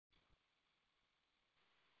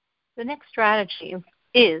The next strategy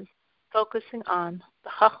is focusing on the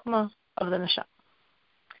Chachma of the Neshama.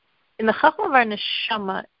 In the Chachma of our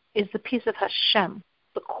Neshama is the piece of Hashem,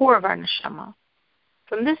 the core of our Neshama.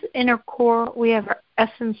 From this inner core, we have our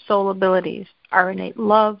essence soul abilities, our innate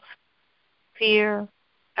love, fear,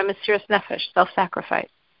 and Mesiras Nefesh, self-sacrifice.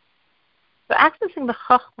 So accessing the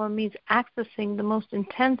Chachma means accessing the most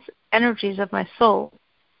intense energies of my soul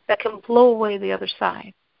that can blow away the other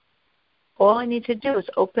side. All I need to do is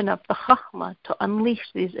open up the Chachma to unleash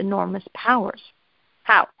these enormous powers.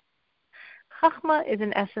 How? Chachma is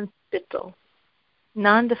in essence bittul,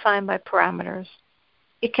 non-defined by parameters.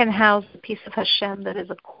 It can house the piece of Hashem that is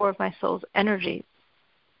the core of my soul's energies,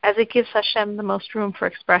 as it gives Hashem the most room for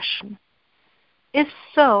expression. If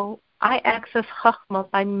so, I access Chachma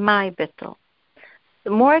by my bittul. The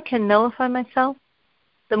more I can nullify myself,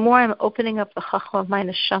 the more I'm opening up the Chachma of my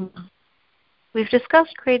Neshama. We've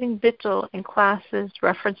discussed creating bittul in classes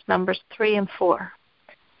reference numbers 3 and 4.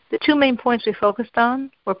 The two main points we focused on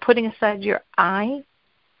were putting aside your I,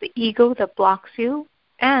 the ego that blocks you,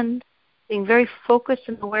 and being very focused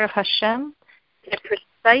and aware of Hashem in a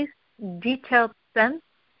precise, detailed sense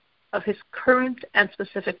of His current and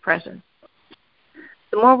specific presence.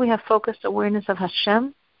 The more we have focused awareness of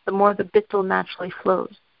Hashem, the more the bittul naturally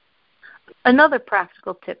flows. Another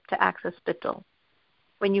practical tip to access bittul: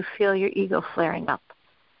 when you feel your ego flaring up,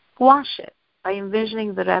 squash it by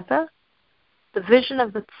envisioning the Rebbe. The vision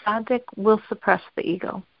of the tzaddik will suppress the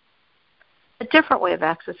ego. A different way of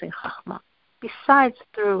accessing Chachma, besides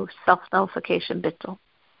through self-nullification bittul,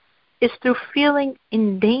 is through feeling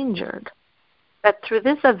endangered, that through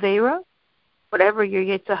this Aveira, whatever your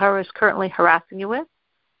Yetzer Hara is currently harassing you with,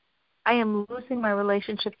 I am losing my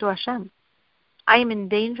relationship to Hashem. I am in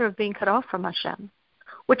danger of being cut off from Hashem,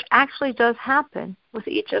 which actually does happen with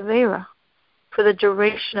each Aveira for the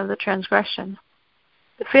duration of the transgression.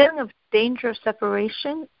 The feeling of danger of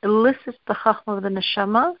separation elicits the Chachma of the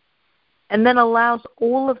Neshama and then allows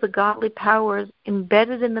all of the godly powers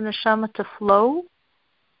embedded in the Neshama to flow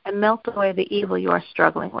and melt away the evil you are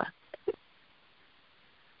struggling with.